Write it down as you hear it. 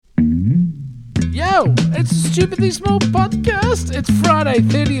Hello, it's a Stupidly Small Podcast. It's Friday,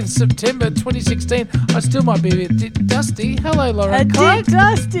 30th September 2016. I still might be a bit dusty. Hello, Lauren. Bit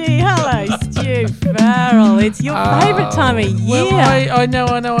dusty. Hello, Stu Farrell. It's your favourite time of year. Well, I know,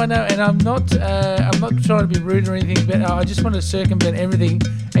 and I'm not trying to be rude or anything, but I just want to circumvent everything.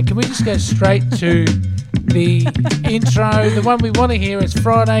 And can we just go straight to the intro? The one we want to hear is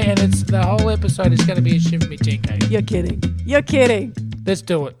Friday, and it's the whole episode is going to be a Shiver Me Tingies. You're kidding. You're kidding. Let's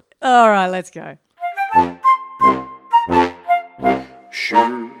do it. All right, let's go.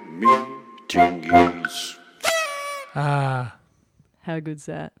 Shiver me tingies. How good's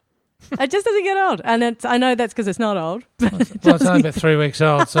that? It just doesn't get old. And I know that's because it's not old. Well, it's only about 3 weeks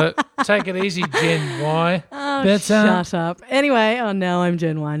old, so take it easy, Gen Y. Oh, shut up. Anyway, now I'm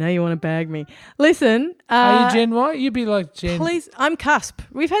Gen Y. Now you want to bag me. Listen. Are you Gen Y? You'd be like Gen... Please, I'm cusp.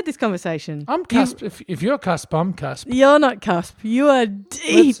 We've had this conversation. I'm cusp. If you're cusp, I'm cusp. You're not cusp. You are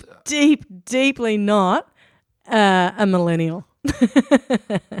deeply not a millennial.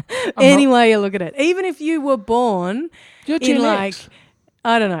 Any way you look at it. Even if you were born You're Gen in X.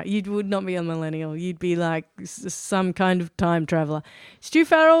 I don't know, you would not be a millennial. You'd be like some kind of time traveller. Stu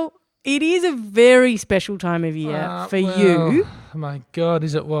Farrell, it is a very special time of year for you. Oh my God,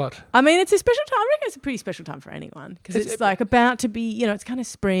 is it what? I mean, it's a special time. I reckon it's a pretty special time for anyone because it's like about to be, it's kind of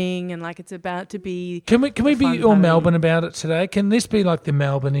spring and like it's about to be. Can we be all Melbourne about it today? Can this be like the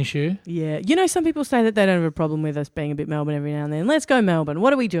Melbourne issue? Yeah. Some people say that they don't have a problem with us being a bit Melbourne every now and then. Let's go Melbourne.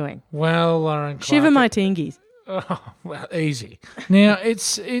 What are we doing? Well, Lauren Clark. Shiver my tingies. Oh, well, easy. Now,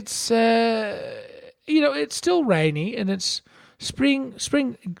 it's it's still rainy and it's spring.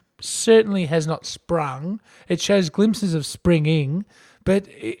 Spring certainly has not sprung. It shows glimpses of springing, but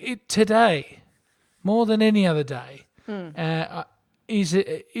it today, more than any other day,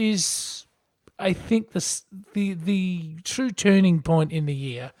 is I think the true turning point in the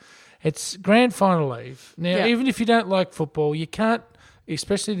year. It's grand final eve. Now, even if you don't like football, you can't,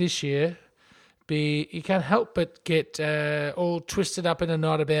 especially this year. You can't help but get all twisted up in a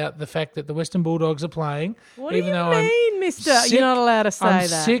knot about the fact that the Western Bulldogs are playing. What do you mean, mister? You're not allowed to say I'm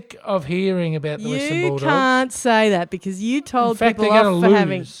that. I'm sick of hearing about the Western Bulldogs. You can't say that because you told people off for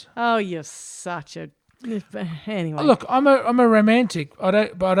having... Oh, you're such a... Anyway. Look, I'm a romantic. I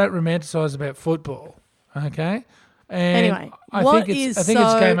don't romanticise about football, okay? And anyway, I think it's game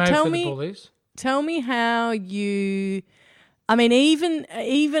over for the Bullies. Tell me how you... I mean, even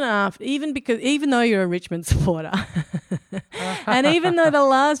though you're a Richmond supporter, and even though the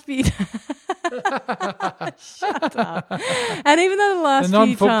last few shut up, and even though the last few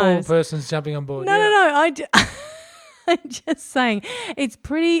times the non-football person's jumping on board. No, I'm just saying it's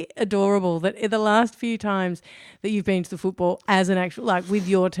pretty adorable that the last few times that you've been to the football as an actual, like with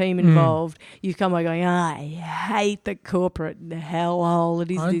your team involved, you've come by going, I hate the corporate hellhole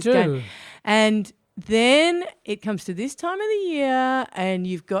it is this game, and then it comes to this time of the year and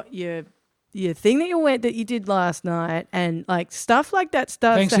you've got your thing that you did last night and like stuff like that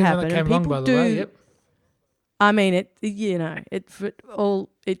starts to happen. Thanks, came along, by the way. Yep. I mean, it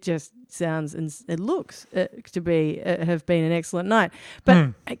just sounds and it looks to be have been an excellent night.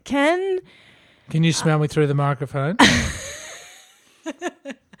 But can you smell me through the microphone?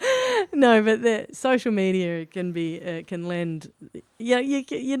 No, but the social media can lend. Yeah,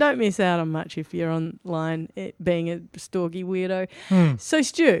 you don't miss out on much if you're online being a stalky weirdo. So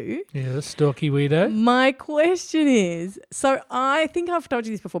Stu, yeah, the stalky weirdo. My question is, so I think I've told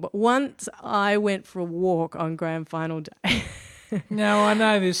you this before, but once I went for a walk on grand final day. No, I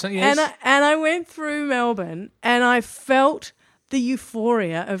know this. Yes. And I went through Melbourne and I felt the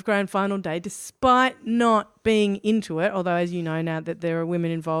euphoria of grand final day, despite not being into it. Although, as you know now that there are women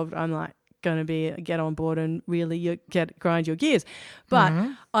involved, I'm like going to get on board and really grind your gears. But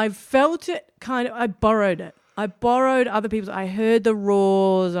I felt it I borrowed it. I borrowed other people's. I heard the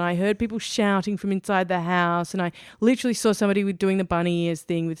roars and I heard people shouting from inside the house, and I literally saw somebody doing the bunny ears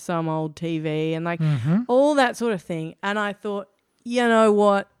thing with some old TV and like all that sort of thing. And I thought, you know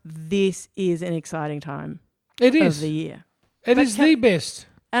what, this is an exciting time. It is of the year. It is the best.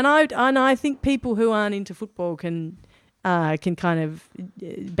 And I think people who aren't into football can kind of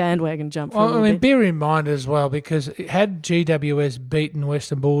bandwagon jump. Well, I mean, bear in mind as well, because had GWS beaten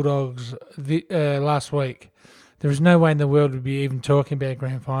Western Bulldogs last week, there is no way in the world we'd be even talking about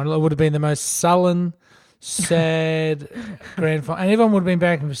grand final. It would have been the most sullen, sad grand final, and everyone would have been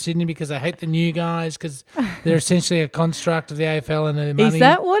backing for Sydney because they hate the new guys because they're essentially a construct of the AFL and their money. Is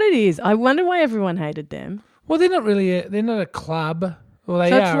that what it is? I wonder why everyone hated them. Well, they're not really. They're not a club. Well,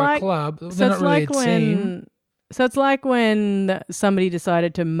 they are a club. They're not really a team. So it's like when somebody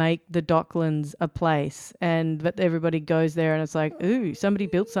decided to make the Docklands a place, but everybody goes there and it's like, ooh, somebody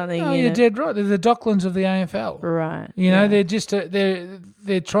built something. Oh, in you're it. dead right. They're the Docklands of the AFL. Right. You know, yeah. they're just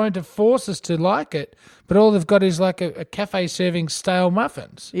they're trying to force us to like it, but all they've got is like a cafe serving stale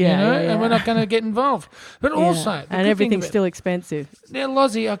muffins. Yeah, you know, yeah. and we're not going to get involved. But also, the and good thing everything's about- still expensive. Now,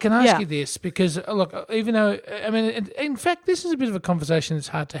 Lozzie, I can ask Yeah. you this because, look, even though, I mean, in fact, this is a bit of a conversation that's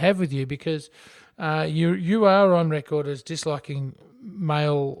hard to have with you because you are on record as disliking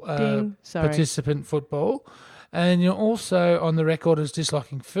male Ding. Sorry. participant football, and you're also on the record as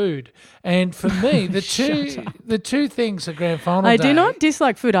disliking food. And for me, the two things at grand final I day, do not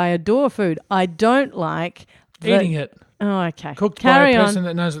dislike food. I adore food. I don't like eating it, Oh, okay. cooked Carry by a on. person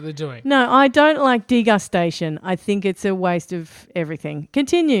that knows what they're doing. No, I don't like degustation. I think it's a waste of everything.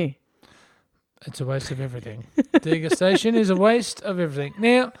 Continue. It's a waste of everything. Degustation is a waste of everything.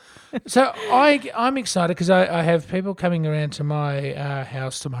 Now, so I'm excited because I have people coming around to my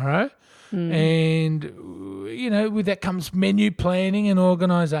house tomorrow, and you know, with that comes menu planning and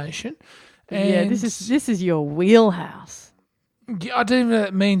organisation. Yeah, this is your wheelhouse. I don't know if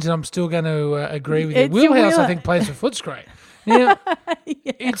that means that I'm still going to agree with you. It's your Wheelhouse, I wheel- think, plays for Footscray. Now,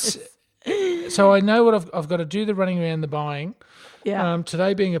 Yes. it's so I know what I've got to do the running around the buying. Yeah.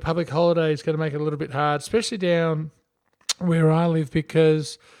 Today being a public holiday is going to make it a little bit hard, especially down where I live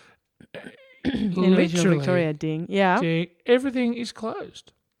because In regional literally Victoria, ding. Yeah. everything is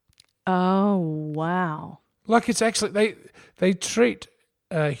closed. Oh, wow. Like it's actually they treat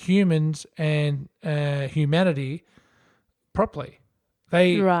humans and humanity properly.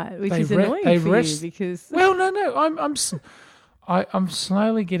 Right, which they is re- annoying they for rest- you because Well, no, I'm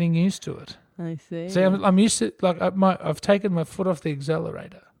slowly getting used to it. I see. See, I'm used to I've taken my foot off the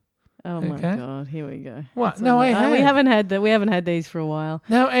accelerator. Oh my okay. God, here we go. What? That's No, all I right. have. We haven't had that. We haven't had these for a while.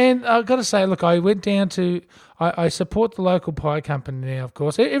 No, and I've got to say, look, I went down to I support the local pie company now. Of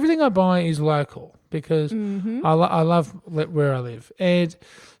course, everything I buy is local because I love where I live, and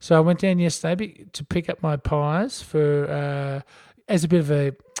so I went down yesterday to pick up my pies for as a bit of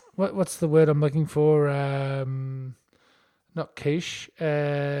a what's the word I'm looking for? Not quiche,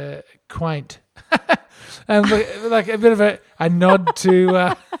 quaint. Like a bit of a nod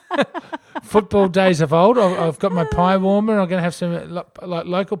to football days of old. I've got my pie warmer. I'm going to have some like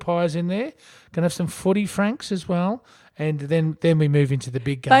local pies in there. Going to have some footy franks as well, and then we move into the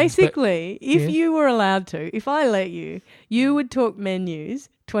big games. Basically, if yeah. you were allowed to, if I let you would talk menus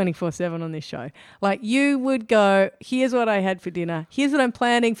 24/7 on this show. Like you would go, here's what I had for dinner. Here's what I'm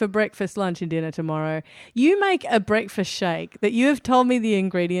planning for breakfast, lunch, and dinner tomorrow. You make a breakfast shake that you have told me the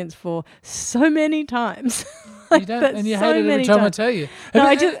ingredients for so many times. You don't, and you hate it every time I tell you. No,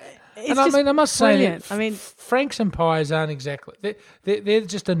 And- it's and I just mean, I must say, brilliant. that franks and pies aren't exactly. They're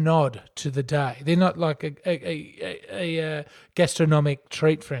just a nod to the day. They're not like a gastronomic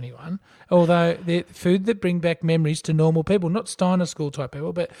treat for anyone. Although they're food that bring back memories to normal people, not Steiner school type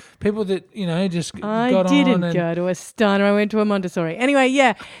people, but people that just I got didn't on. And, go to a Steiner. I went to a Montessori. Anyway,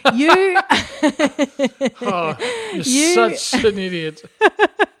 yeah, you. oh, you're such an idiot.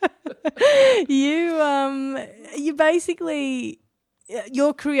 You basically.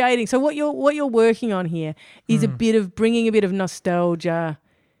 You're creating. So what you're working on here is bringing a bit of nostalgia,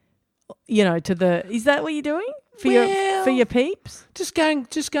 to the. Is that what you're doing for your peeps? Just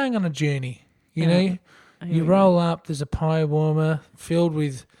going on a journey. You know, Here you we roll up. There's a pie warmer filled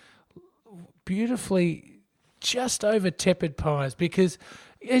with beautifully just over tepid pies because,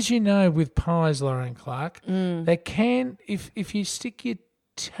 as you know, with pies, Lauren Clark, they can if you stick your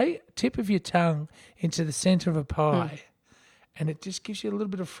tip of your tongue into the centre of a pie. And it just gives you a little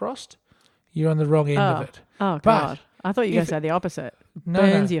bit of frost, you're on the wrong end of it. Oh But God! I thought you were going to say the opposite.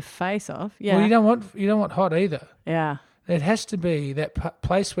 Burns your face off. Yeah. Well, you don't want hot either. Yeah. It has to be that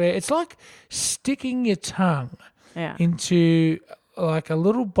place where it's like sticking your tongue Yeah. into like a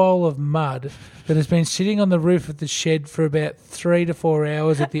little bowl of mud that has been sitting on the roof of the shed for about 3 to 4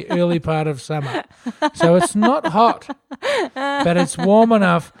 hours at the early part of summer. So it's not hot, but it's warm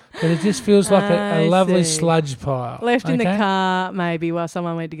enough that it just feels like a lovely see. sludge pile. Left in the okay? car maybe while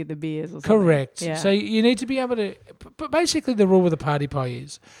someone went to get the beers or something. Correct. Yeah. So you need to be able to. But basically, the rule with a party pie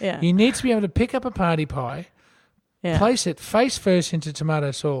is Yeah. you need to be able to pick up a party pie, Yeah. place it face first into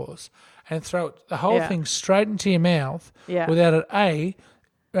tomato sauce, and throw the whole Yeah. thing straight into your mouth Yeah. without it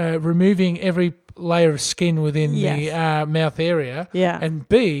removing every layer of skin within Yes. the mouth area, Yeah. and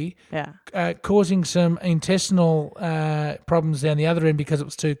B Yeah. causing some intestinal problems down the other end because it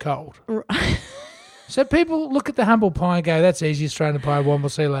was too cold. So people look at the humble pie and go, that's easy, Australian pie, one we'll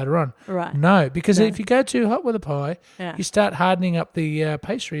see later on. Right. No, because No. if you go too hot with a pie, you start hardening up the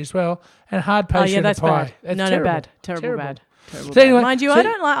pastry as well, and hard pastry in a that's pie. bad. That's no, terrible. bad. Terrible bad. Terrible So bad. anyway, Mind you, I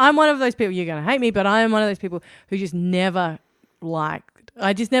don't like. I'm one of those people. You're going to hate me, but I am one of those people who just never liked.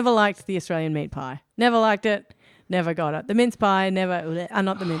 I just never liked the Australian meat pie. Never liked it. Never got it. The mince pie, never.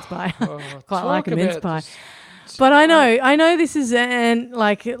 Not the mince pie. Quite like a mince pie. But I know this is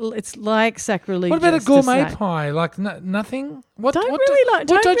it's like sacrilegious. What about a to gourmet say. pie? Like nothing. What Don't what really do, like- What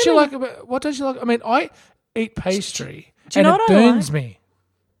don't don't you really- like about? What don't you like? I mean, I eat pastry, Do you and know it what I burns like? me.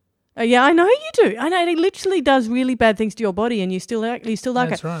 Yeah, I know you do. I know it literally does really bad things to your body, and you still like That's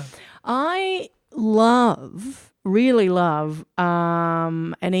it. right. I really love,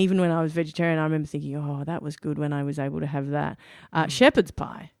 and even when I was vegetarian, I remember thinking, oh, that was good when I was able to have that shepherd's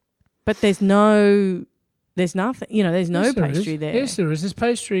pie. But there's nothing, there's no Yes, there pastry is. there. Yes, there is. There's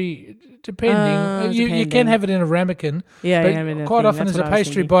pastry, depending. You can Depending. have it in a ramekin, Yeah, but yeah, I mean, quite often that's there's a what I was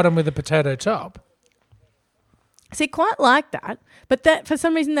pastry thinking. bottom with a potato top. See, quite like that, but that for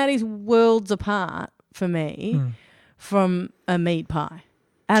some reason that is worlds apart for me from a meat pie.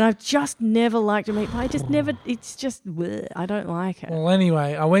 And I've just never liked a meat pie. It's just, bleh, I don't like it. Well,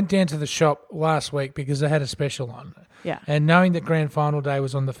 anyway, I went down to the shop last week because they had a special on. Yeah. And knowing that Grand Final Day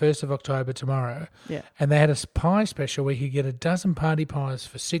was on the 1st of October tomorrow, Yeah. and they had a pie special where you could get a dozen party pies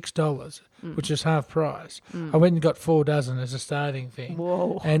for $6, which is half price. I went and got 4 dozen as a starting thing.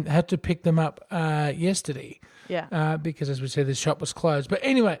 Whoa. And had to pick them up yesterday Yeah. because, as we said, the shop was closed. But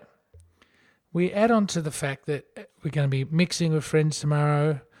anyway, we add on to the fact that we're going to be mixing with friends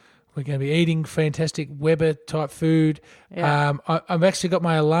tomorrow. We're going to be eating fantastic Weber-type food. Yeah. I've actually got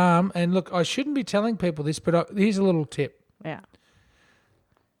my alarm. And look, I shouldn't be telling people this, but here's a little tip. Yeah.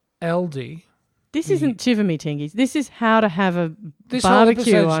 Aldi. This isn't Shiver Me Tingies. This is how to have a This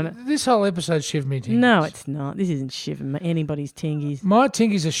barbecue on it. This whole episode's Shiver Me Tingies. No, it's not. This isn't Shiver Me anybody's Tingies. My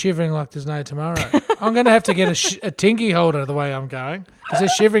tingies are shivering like there's no tomorrow. I'm going to have to get a tingy holder the way I'm going because they're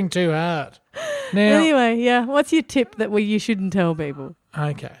shivering too hard. Now, Anyway, yeah. What's your tip that you shouldn't tell people?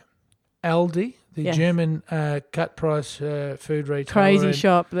 okay. Aldi, the Yes. German cut price food retailer. Crazy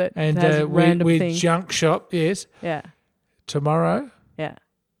shop that And has random with things. junk shop, yes. Yeah. Tomorrow, Yeah.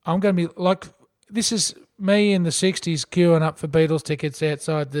 I'm going to be like, this is me in the 60s queuing up for Beatles tickets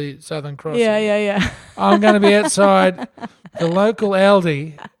outside the Southern Cross. Yeah. I'm going to be outside the local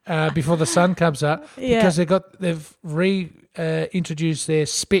Aldi before the sun comes up Yeah. because they've reintroduced their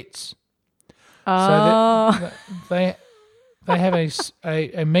spits. Oh. So they have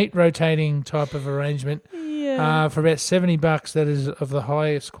a meat rotating type of arrangement yeah. for about $70 that is of the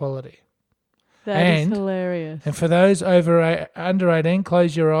highest quality. That is and- hilarious. And for those under 18,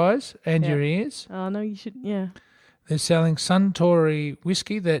 close your eyes and Yeah. your ears. Oh, no, you should, yeah. They're selling Suntory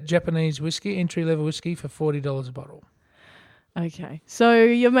whiskey, that Japanese whiskey, entry-level whiskey, for $40 a bottle. Okay. So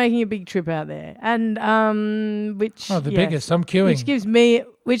you're making a big trip out there. And which Oh, the yes, biggest. I'm queuing.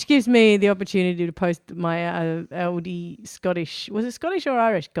 Which gives me the opportunity to post my Aldi Scottish, was it Scottish or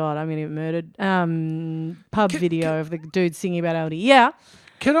Irish? God, I'm going to get murdered. Pub video of the dude singing about Aldi. Yeah.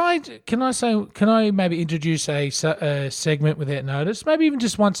 Can I maybe introduce a segment without notice? Maybe even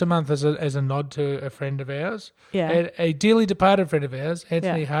just once a month as a nod to a friend of ours. Yeah. A dearly departed friend of ours,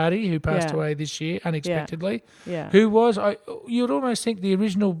 Anthony Yeah. Hardy, who passed Yeah. away this year unexpectedly. Yeah. Who was, you would almost think, the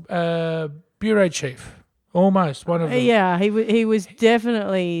original bureau chief. Almost one of them. Yeah, he was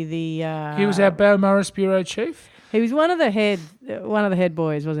definitely the. He was our Balmoral bureau chief. He was one of the head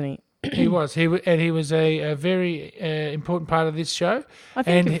boys, wasn't he? He was. He was a very important part of this show. I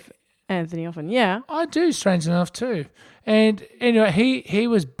think And of Anthony often. Yeah. I do, strange enough, too. And anyway, he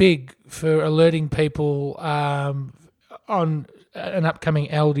was big for alerting people on an upcoming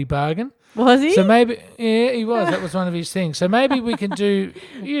Aldi bargain. Was he? So maybe, yeah, he was. That was one of his things. So maybe we can do,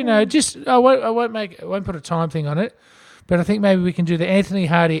 just I won't put a time thing on it, but I think maybe we can do the Anthony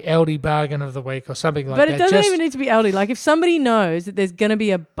Hardy Aldi bargain of the week or something like that. But it doesn't even need to be Aldi. Like if somebody knows that there's going to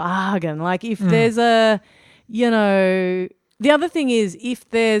be a bargain, like if there's the other thing is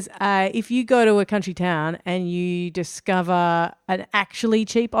if you go to a country town and you discover an actually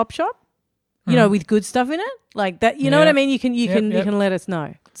cheap op shop, with good stuff in it, like that, you know what I mean? You can let us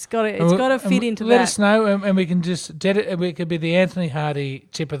know. It's got to fit into let that. us know, and we can just we could be the Anthony Hardy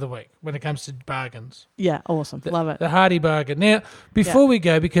tip of the week when it comes to bargains. Yeah, awesome. Love it. The Hardy bargain. Now, before we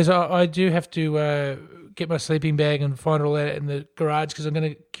go, because I do have to get my sleeping bag and find it all out in the garage because I'm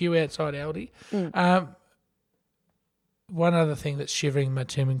going to queue outside Aldi. One other thing that's shivering my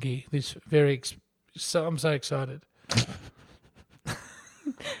Timingi, I'm so excited.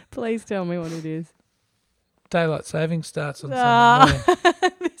 Please tell me what it is. Daylight saving starts on Sunday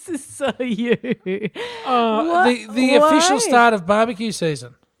morning. This is so you. The official start of barbecue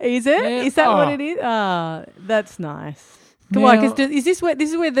season. Is it? Yeah. Is that what it is? That's nice. Come on, because this is where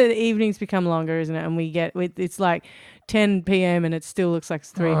the evenings become longer, isn't it? And it's like 10 p.m. and it still looks like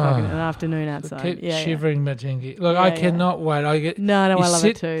it's 3 o'clock in the afternoon outside. Keep shivering, my tingy. Look, I cannot wait. I love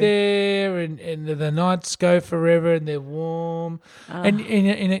it too. Sit there and the nights go forever and they're warm.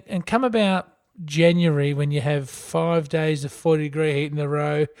 And come about January when you have 5 days of 40-degree heat in a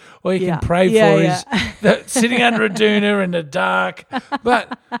row, all you can pray for is sitting under a doona in the dark.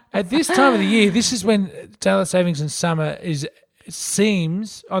 But at this time of the year, this is when daylight savings in summer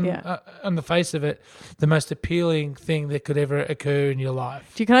seems on the face of it the most appealing thing that could ever occur in your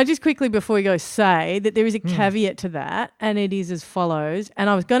life. Can I just quickly before we go say that there is a caveat to that, and it is as follows. And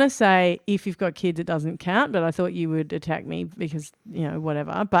I was going to say if you've got kids it doesn't count, but I thought you would attack me because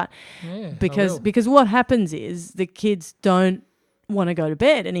whatever. But because what happens is the kids don't want to go to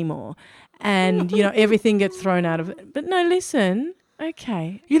bed anymore, and everything gets thrown out of it. But no, listen.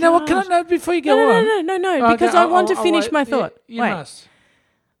 Okay. You know what? Can I know before you go on? No, because I want to finish my thought. You must.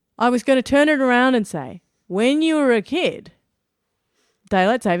 I was going to turn it around and say, when you were a kid,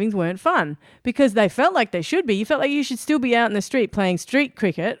 daylight savings weren't fun because they felt like they should be. You felt like you should still be out in the street playing street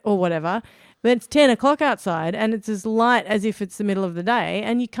cricket or whatever. But it's 10 o'clock outside and it's as light as if it's the middle of the day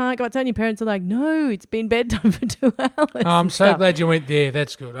and you can't go outside and your parents are like, no, it's been bedtime for 2 hours. Oh, I'm so glad you went there.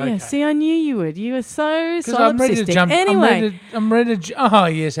 That's good. Okay. Yeah, see, I knew you would. You were so solipsistic. Anyway. I'm ready to oh,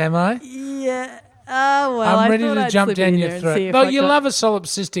 yes, am I? Yeah. Oh, well, I'm ready to jump down your throat. Well, you love a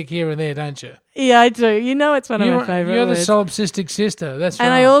solipsistic here and there, don't you? Yeah, I do. You know it's one of my favourite You're words. the solipsistic sister. That's right.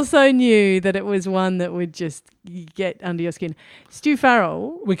 And I also knew that it was one that would just get under your skin. Stu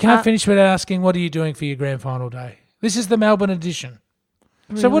Farrell. We can't finish without asking, what are you doing for your grand final day? This is the Melbourne edition.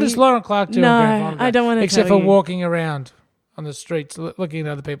 Really? So what does Lauren Clark do on grand final day? I don't want to except for walking around on the streets looking at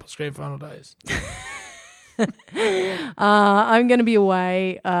other people's grand final days. I'm going to be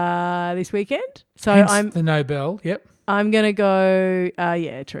away this weekend. So Hence the Nobel, yep. I'm going to go,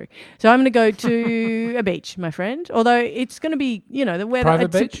 true. So I'm going to go to a beach, my friend. Although it's going to be, the weather.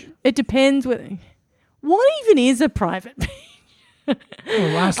 Private beach? It depends. What even is a private beach?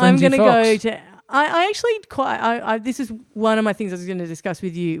 I'm going to go to... I actually this is one of my things I was going to discuss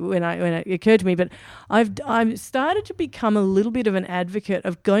with you when it occurred to me, but I've started to become a little bit of an advocate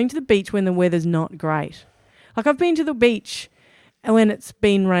of going to the beach when the weather's not great. Like I've been to the beach when it's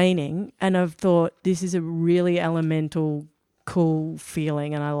been raining and I've thought this is a really elemental, cool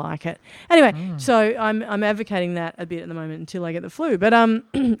feeling and I like it. Anyway, so I'm advocating that a bit at the moment until I get the flu. But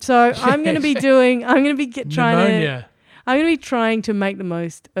so I'm going to be trying to make the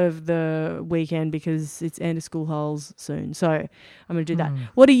most of the weekend because it's end of school holes soon. So I'm going to do that.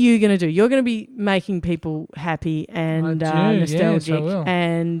 What are you going to do? You're going to be making people happy and nostalgic, yes,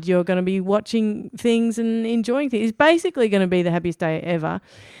 and you're going to be watching things and enjoying things. It's basically going to be the happiest day ever.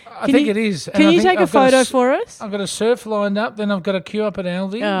 I think it is. Can you take a photo for us? I've got a surf lined up. Then I've got a queue up at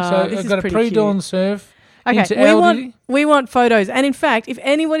Aldi. So I've got a pre-dawn surf. Okay, we want photos. And in fact, if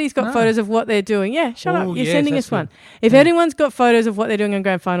anybody's got photos of what they're doing, shut up, you're sending us one. If anyone's got photos of what they're doing on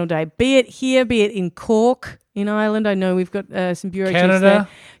grand final day, be it here, be it in Cork, in Ireland, I know we've got some bureau chiefs there.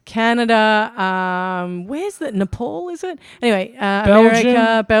 Canada, where's that? Nepal, is it? Anyway,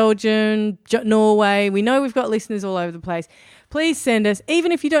 America, Belgium, Norway. We know we've got listeners all over the place. Please send us,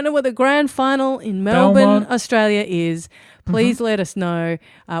 even if you don't know what the grand final in Melbourne, Australia is, please let us know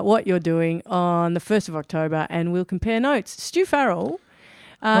what you're doing on the 1st of October and we'll compare notes. Stu Farrell.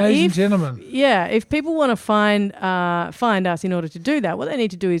 Ladies and gentlemen. Yeah, if people want to find us in order to do that, what they need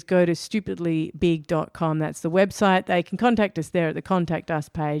to do is go to stupidlybig.com. That's the website. They can contact us there at the Contact Us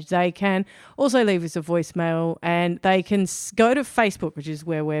page. They can also leave us a voicemail and they can go to Facebook, which is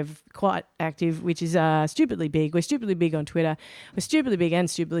where we're quite active, which is Stupidly Big. We're Stupidly Big on Twitter. We're Stupidly Big and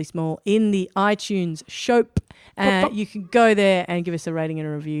Stupidly Small in the iTunes shop. You can go there and give us a rating and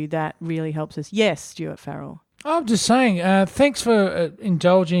a review. That really helps us. Yes, Stuart Farrell. I'm just saying, thanks for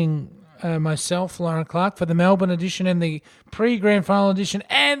indulging myself, Lauren Clark, for the Melbourne edition and the pre-grand final edition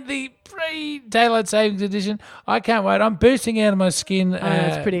and the pre-daylight savings edition. I can't wait. I'm bursting out of my skin.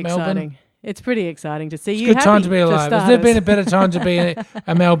 It's pretty Melbourne. Exciting. It's pretty exciting to see you. It's a good time to be alive. Has there been a better time to be a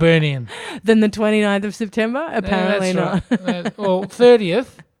Melburnian than the 29th of September? Apparently not. Right. Well,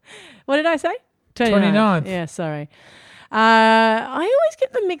 30th. What did I say? 29th. Yeah, sorry. I always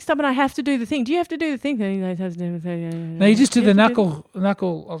get them mixed up and I have to do the thing. Do you have to do the thing? No, you just do the knuckle, I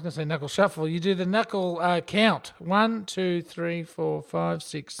was going to say knuckle shuffle. You do the knuckle count. 1, 2, 3, 4, 5,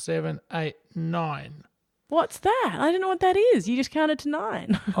 6, 7, 8, 9. What's that? I don't know what that is. You just counted to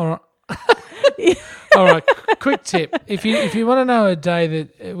 9. All right. All right, quick tip. If you want to know a day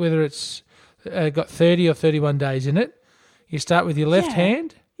that whether it's got 30 or 31 days in it, you start with your left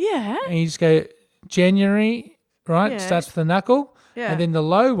hand. Yeah. And you just go January, right? Yeah. Starts with the knuckle. Yeah. And then the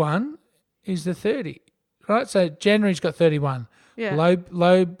low one is the 30, right? So January's got 31. Yeah.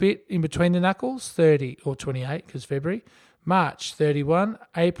 Low bit in between the knuckles, 30 or 28 because February. March, 31.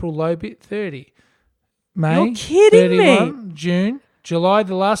 April, low bit, 30. May, You're kidding 31. me. June. July,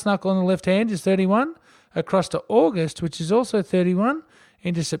 the last knuckle on the left hand is 31. Across to August, which is also 31.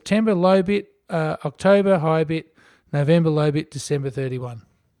 Into September, low bit. October, high bit. November, low bit. December, 31.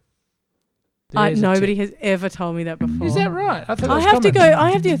 Nobody has ever told me that before. Is that right? I thought I it was have to common. go.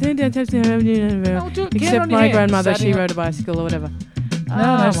 I have to go. No, do it. Get it Except on your my hand. grandmother, she Starting rode a bicycle or whatever.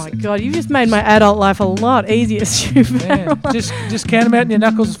 No, My God, you just made my adult life a lot easier, Shiver. Yeah. Just count them out in your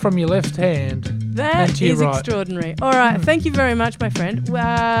knuckles from your left hand. That and to your is right. extraordinary. All right, thank you very much, my friend.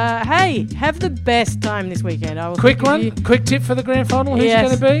 Hey, have the best time this weekend. I will Quick think of one, you. quick tip for the grand final. Who's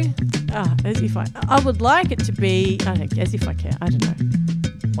Yes. going to be? As if I would like it to be. I don't. As if I care. I don't know.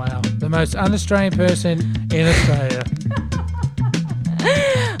 Wow, the most un-Australian person in Australia.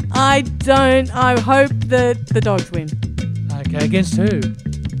 I don't. I hope that the dogs win. Okay, against who?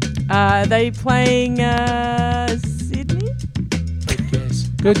 They playing Sydney. Good guess.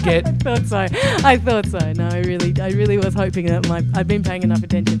 Good get. I thought so. No, I really was hoping that I'd been paying enough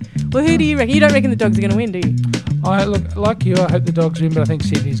attention. Well, who do you reckon? You don't reckon the dogs are going to win, do you? I look like you. I hope the dogs win, but I think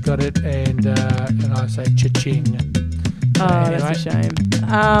Sydney's got it, and I say cha-ching. Oh, Anyway. that's a shame.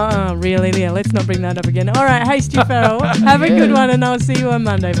 Oh, really? Yeah, let's not bring that up again. All right, hey, Stu Farrell, have a Yeah. good one, and I'll see you on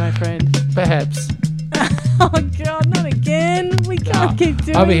Monday, my friend. Perhaps. Oh, God, not again. We can't keep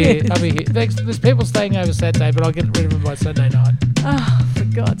doing I'll be here. this. I'll be here. There's people staying over Saturday, but I'll get rid of them by Sunday night. Oh, for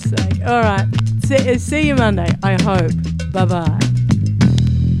God's sake. All right, see you Monday, I hope. Bye-bye.